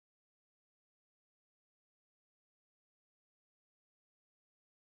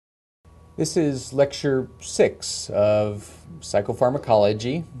This is lecture 6 of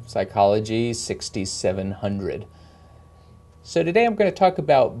Psychopharmacology, Psychology 6700. So today I'm going to talk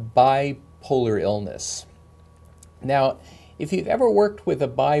about bipolar illness. Now, if you've ever worked with a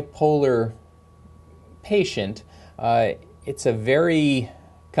bipolar patient, it's a very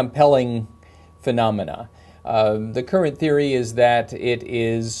compelling phenomena. The current theory is that it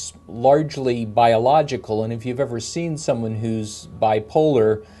is largely biological, and if you've ever seen someone who's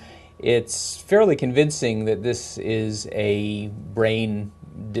bipolar, it's fairly convincing that this is a brain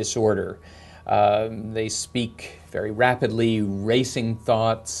disorder. They speak very rapidly, racing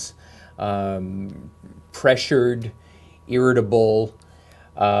thoughts, pressured, irritable,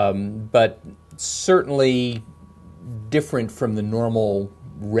 but certainly different from the normal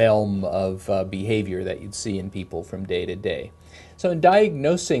realm of behavior that you'd see in people from day to day. So in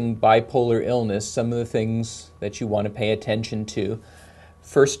diagnosing bipolar illness, some of the things that you want to pay attention to: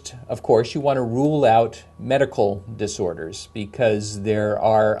 first, of course, you want to rule out medical disorders because there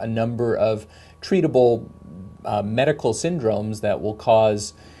are a number of treatable medical syndromes that will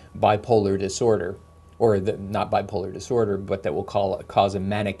cause bipolar disorder, or not bipolar disorder, but that will cause a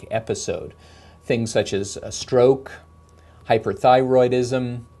manic episode. Things such as a stroke,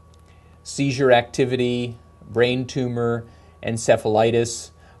 hyperthyroidism, seizure activity, brain tumor,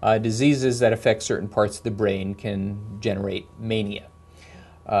 encephalitis, diseases that affect certain parts of the brain can generate mania.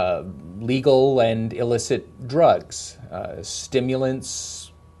 Legal and illicit drugs,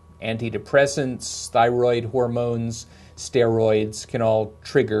 stimulants, antidepressants, thyroid hormones, steroids can all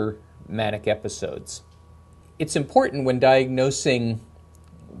trigger manic episodes. It's important when diagnosing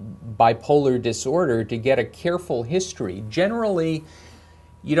bipolar disorder to get a careful history. Generally,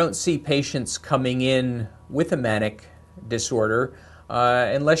 you don't see patients coming in with a manic disorder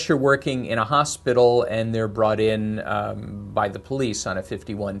unless you're working in a hospital and they're brought in by the police on a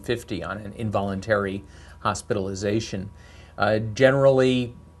 5150, on an involuntary hospitalization.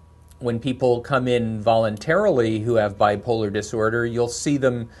 Generally, when people come in voluntarily who have bipolar disorder, you'll see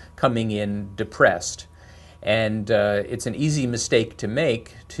them coming in depressed. And it's an easy mistake to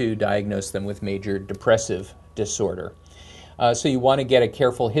make to diagnose them with major depressive disorder. So you want to get a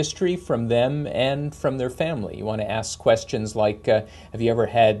careful history from them and from their family. You want to ask questions like, have you ever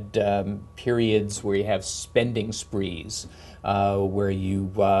had periods where you have spending sprees, where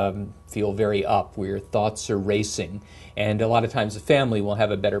you feel very up, where your thoughts are racing? And a lot of times the family will have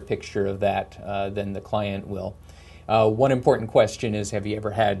a better picture of that than the client will. One important question is, have you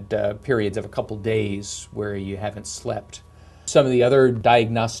ever had periods of a couple days where you haven't slept? Some of the other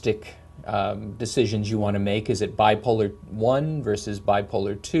diagnostic decisions you want to make: is it bipolar 1 versus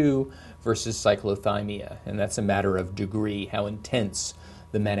bipolar 2 versus cyclothymia? And that's a matter of degree, how intense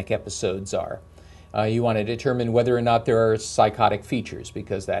the manic episodes are. You want to determine whether or not there are psychotic features,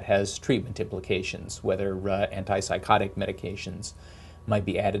 because that has treatment implications, whether antipsychotic medications might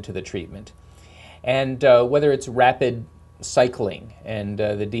be added to the treatment. And whether it's rapid cycling, and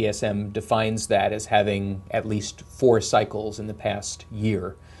the DSM defines that as having at least 4 cycles in the past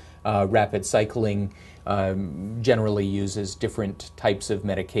year. Rapid cycling generally uses different types of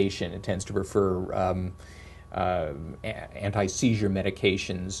medication. It tends to prefer anti-seizure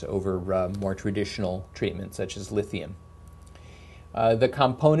medications over more traditional treatments such as lithium. The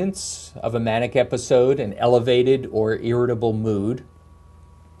components of a manic episode: an elevated or irritable mood.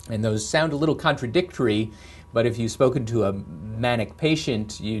 And those sound a little contradictory, but if you've spoken to a manic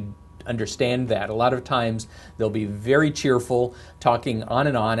patient, you'd understand that. A lot of times they'll be very cheerful, talking on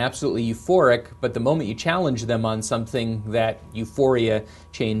and on, absolutely euphoric, but the moment you challenge them on something, that euphoria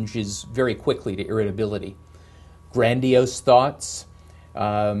changes very quickly to irritability. Grandiose thoughts.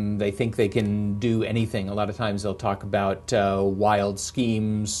 They think they can do anything. A lot of times they'll talk about wild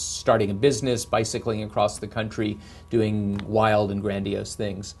schemes, starting a business, bicycling across the country, doing wild and grandiose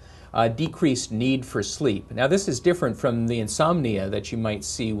things. Decreased need for sleep. Now, this is different from the insomnia that you might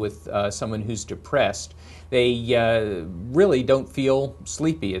see with someone who's depressed. They really don't feel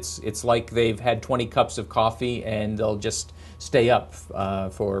sleepy. It's like they've had 20 cups of coffee and they'll just stay up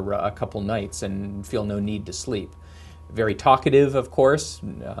for a couple nights and feel no need to sleep. Very talkative, of course,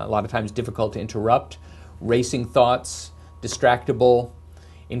 a lot of times difficult to interrupt, racing thoughts, distractible,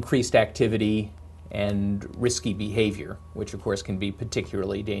 increased activity, and risky behavior, which of course can be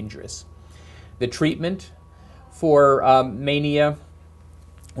particularly dangerous. The treatment for mania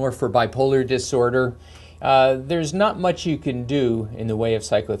or for bipolar disorder: there's not much you can do in the way of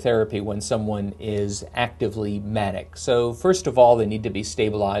psychotherapy when someone is actively manic. So first of all, they need to be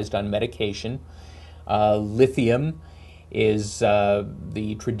stabilized on medication. Lithium is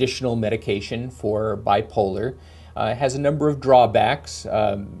the traditional medication for bipolar. has a number of drawbacks.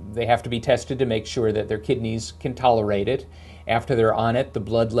 They have to be tested to make sure that their kidneys can tolerate it. After they're on it, the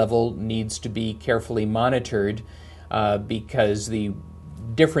blood level needs to be carefully monitored because the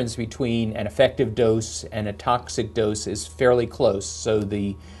difference between an effective dose and a toxic dose is fairly close. So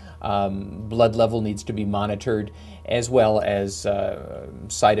the blood level needs to be monitored, as well as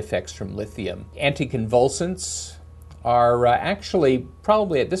side effects from lithium. Anticonvulsants are actually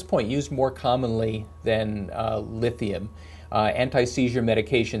probably at this point used more commonly than lithium. Anti-seizure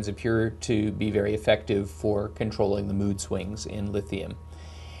medications appear to be very effective for controlling the mood swings in lithium.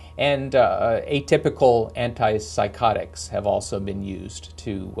 And atypical antipsychotics have also been used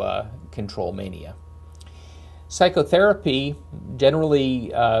to control mania. Psychotherapy,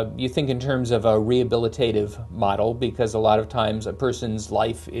 generally you think in terms of a rehabilitative model, because a lot of times a person's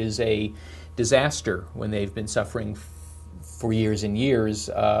life is a disaster when they've been suffering for years and years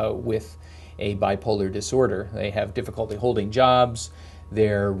with a bipolar disorder. They have difficulty holding jobs,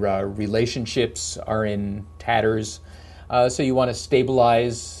 their relationships are in tatters, so you want to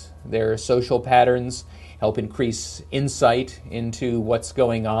stabilize their social patterns, help increase insight into what's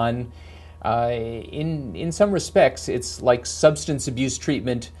going on. In some respects, it's like substance abuse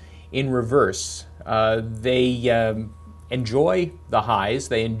treatment in reverse. They enjoy the highs,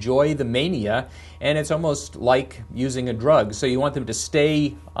 they enjoy the mania, and it's almost like using a drug. So you want them to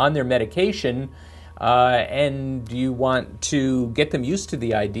stay on their medication, and you want to get them used to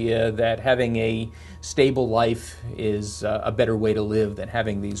the idea that having a stable life is a better way to live than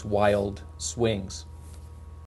having these wild swings.